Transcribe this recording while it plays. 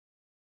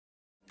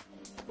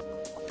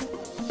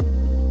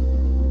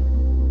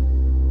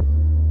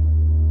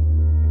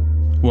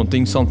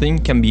Wanting something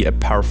can be a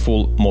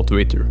powerful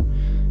motivator.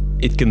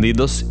 It can lead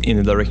us in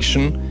a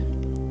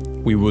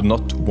direction we would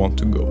not want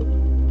to go.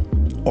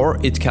 Or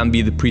it can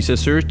be the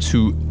predecessor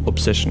to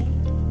obsession.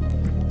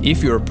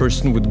 If you're a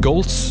person with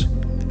goals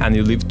and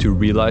you live to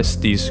realize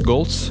these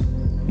goals,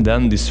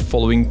 then this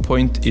following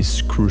point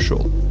is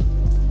crucial.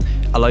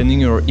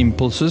 Aligning your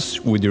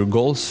impulses with your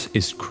goals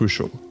is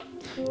crucial.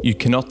 You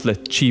cannot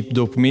let cheap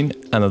dopamine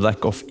and a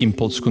lack of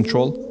impulse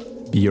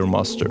control be your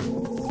master.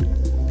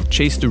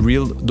 Chase the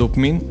real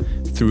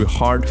dopamine through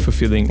hard,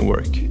 fulfilling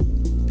work.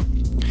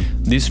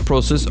 This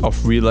process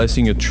of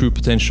realizing your true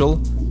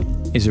potential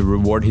is a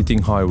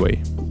reward-hitting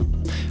highway.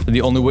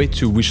 The only way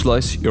to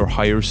visualize your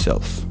higher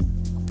self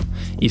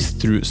is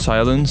through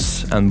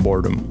silence and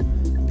boredom.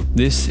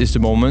 This is the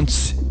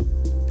moments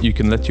you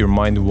can let your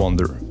mind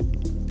wander.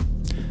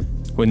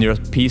 When you're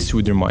at peace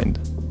with your mind,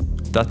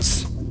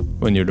 that's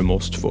when you're the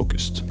most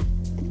focused.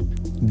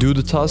 Do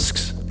the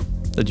tasks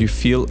that you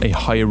feel a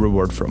higher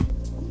reward from.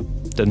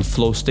 Then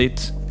flow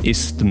state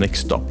is the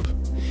next stop,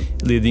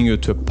 leading you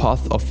to a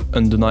path of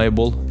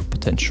undeniable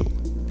potential.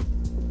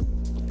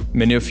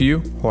 Many of you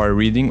who are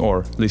reading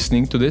or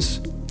listening to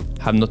this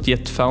have not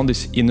yet found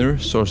this inner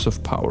source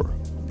of power.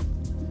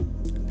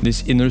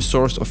 This inner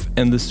source of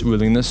endless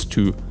willingness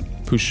to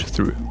push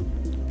through.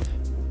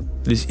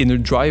 This inner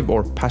drive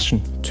or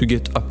passion to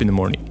get up in the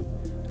morning.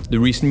 The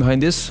reason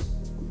behind this,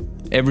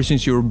 ever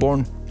since you were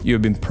born, you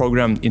have been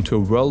programmed into a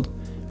world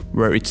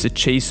where it's a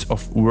chase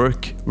of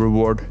work,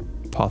 reward,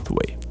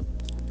 pathway.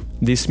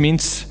 This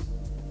means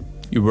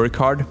you work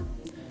hard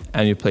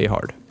and you play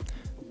hard.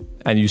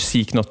 And you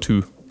seek not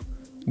to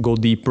go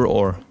deeper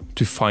or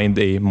to find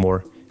a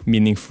more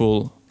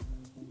meaningful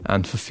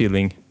and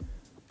fulfilling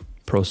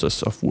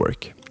process of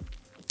work.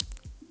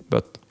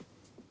 But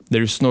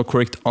there is no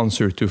correct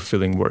answer to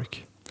fulfilling work.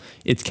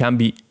 It can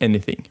be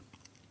anything.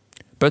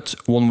 But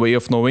one way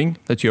of knowing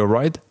that you're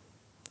right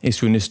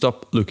is when you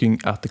stop looking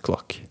at the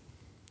clock.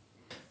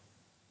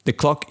 The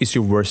clock is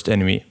your worst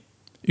enemy.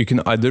 You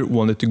can either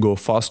want it to go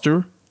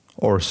faster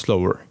or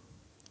slower.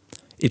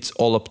 It's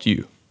all up to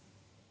you.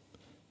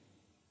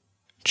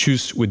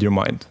 Choose with your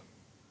mind.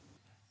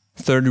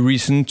 Third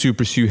reason to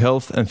pursue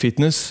health and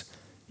fitness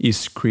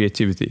is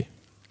creativity.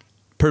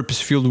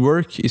 Purpose-filled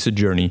work is a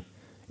journey.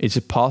 It's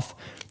a path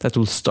that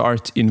will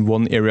start in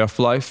one area of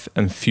life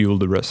and fuel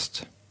the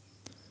rest.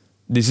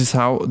 This is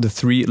how the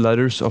 3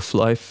 ladders of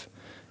life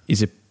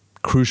is a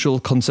crucial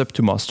concept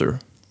to master.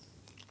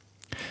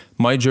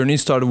 My journey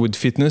started with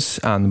fitness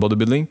and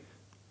bodybuilding,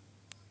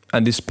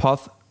 and this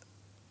path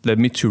led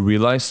me to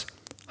realize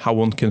how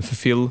one can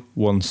fulfill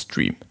one's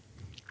dream.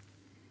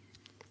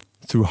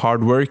 Through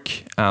hard work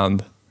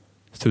and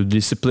through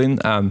discipline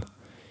and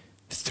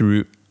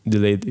through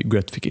delayed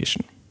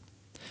gratification.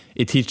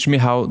 It teaches me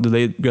how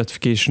delayed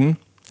gratification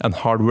and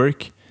hard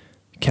work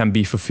can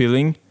be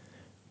fulfilling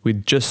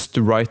with just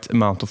the right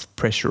amount of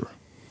pressure.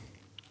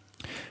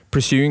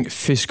 Pursuing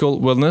physical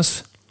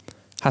wellness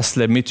has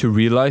led me to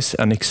realize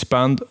and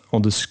expand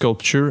on the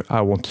sculpture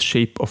I want to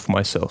shape of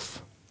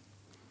myself.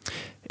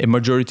 A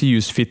majority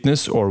use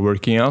fitness or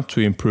working out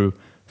to improve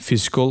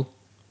physical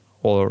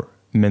or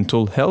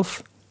mental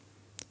health.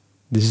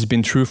 This has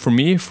been true for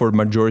me for the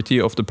majority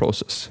of the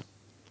process.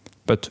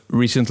 But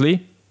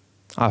recently,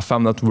 I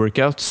found that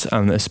workouts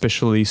and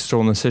especially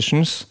sauna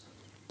sessions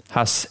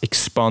has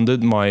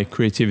expanded my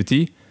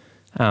creativity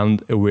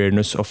and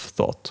awareness of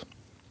thought.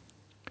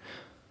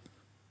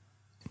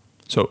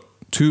 So,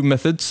 2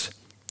 methods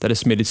that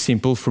has made it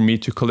simple for me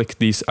to collect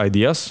these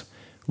ideas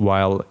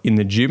while in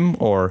the gym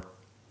or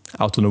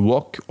out on a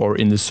walk or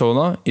in the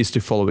sauna is the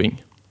following.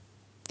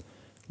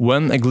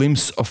 When a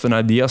glimpse of an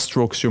idea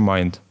strokes your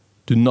mind,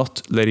 do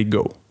not let it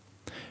go.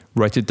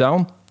 Write it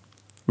down,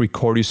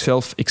 record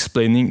yourself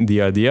explaining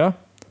the idea,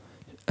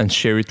 and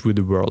share it with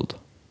the world.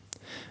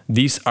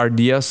 These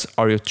ideas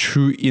are your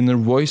true inner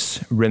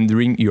voice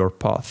rendering your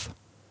path.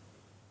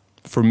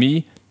 For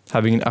me,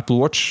 having an Apple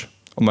Watch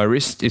on my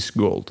wrist is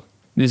gold.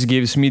 This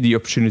gives me the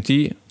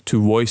opportunity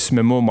to voice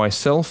memo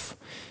myself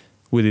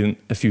within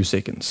a few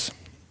seconds.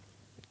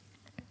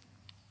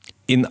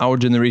 In our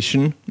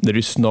generation, there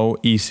is no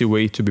easy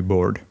way to be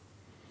bored.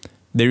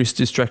 There is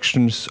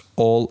distractions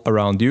all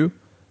around you,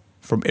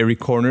 from every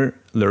corner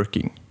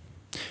lurking,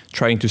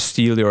 trying to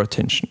steal your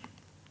attention.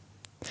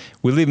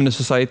 We live in a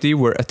society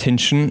where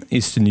attention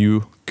is the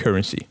new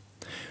currency.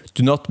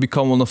 Do not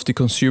become one of the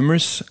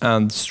consumers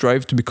and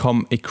strive to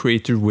become a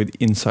creator with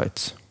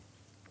insights.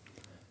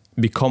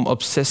 Become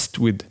obsessed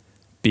with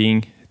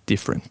being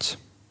different.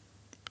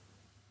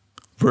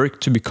 Work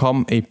to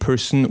become a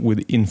person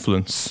with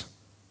influence.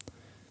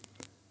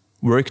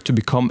 Work to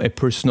become a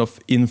person of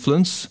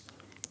influence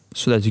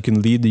so that you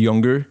can lead the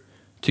younger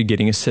to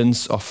getting a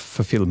sense of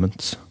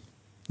fulfillment,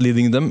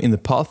 leading them in the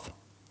path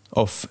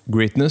of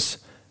greatness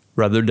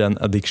rather than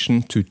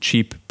addiction to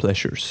cheap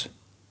pleasures.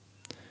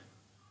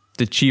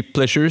 The cheap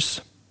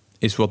pleasures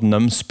is what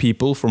numbs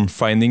people from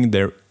finding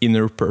their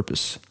inner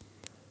purpose.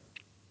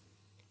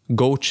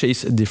 Go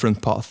chase a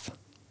different path.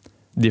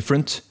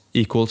 Different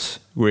equals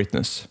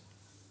greatness.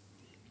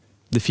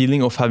 The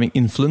feeling of having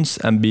influence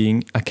and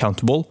being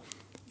accountable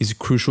is a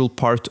crucial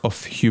part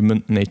of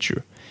human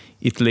nature.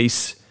 It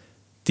lays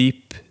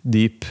deep,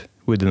 deep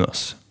within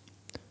us.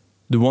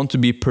 The want to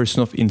be a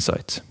person of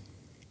insight.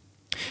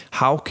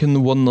 How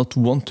can one not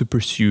want to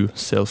pursue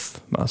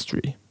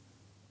self-mastery?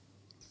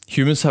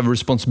 Humans have a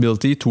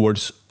responsibility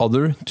towards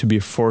others to be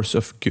a force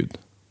of good.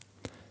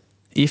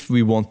 If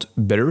we want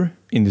better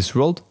in this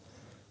world,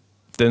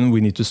 then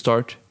we need to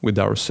start with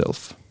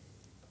ourselves.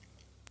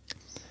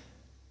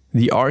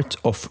 The art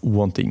of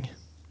wanting.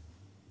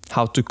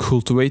 How to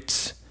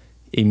cultivate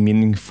a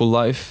meaningful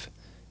life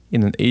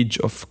in an age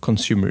of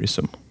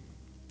consumerism.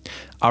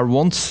 Our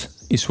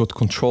wants is what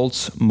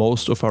controls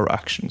most of our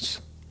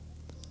actions.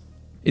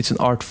 It's an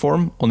art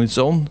form on its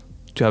own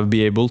to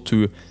be able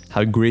to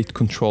have great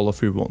control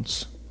of your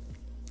wants.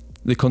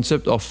 The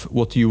concept of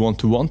what you want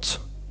to want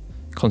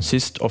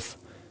consists of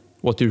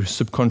what your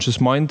subconscious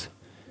mind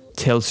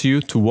tells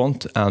you to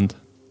want and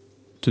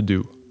to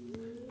do.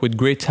 With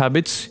great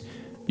habits,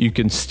 you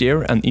can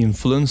steer and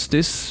influence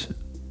this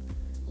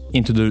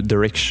into the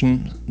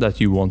direction that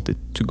you want it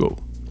to go.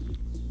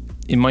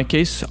 In my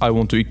case, I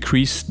want to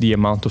increase the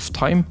amount of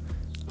time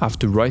I have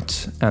to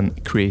write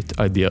and create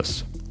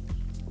ideas.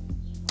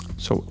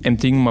 So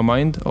emptying my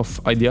mind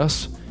of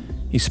ideas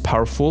is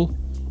powerful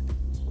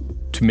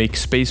to make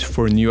space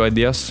for new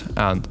ideas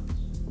and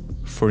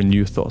for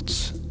new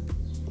thoughts.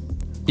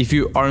 If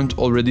you aren't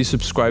already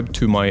subscribed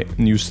to my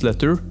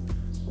newsletter,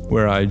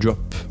 where I drop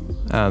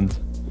and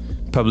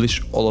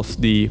publish all of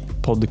the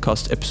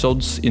podcast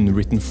episodes in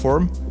written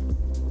form,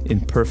 in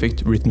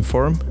perfect written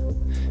form,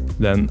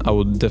 then I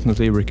would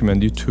definitely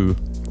recommend you to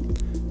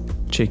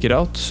check it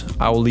out.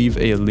 I will leave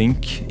a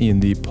link in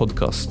the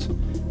podcast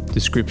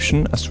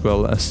description as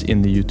well as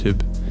in the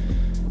YouTube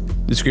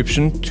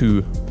description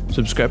to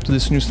subscribe to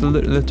this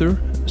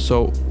newsletter.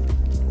 So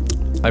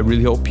I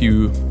really hope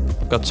you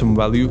got some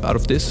value out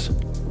of this.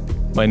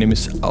 My name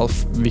is Alf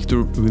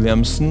Victor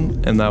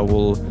Williamson, and I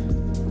will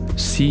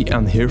see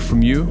and hear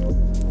from you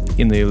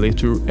in a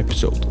later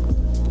episode.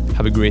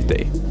 Have a great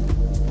day.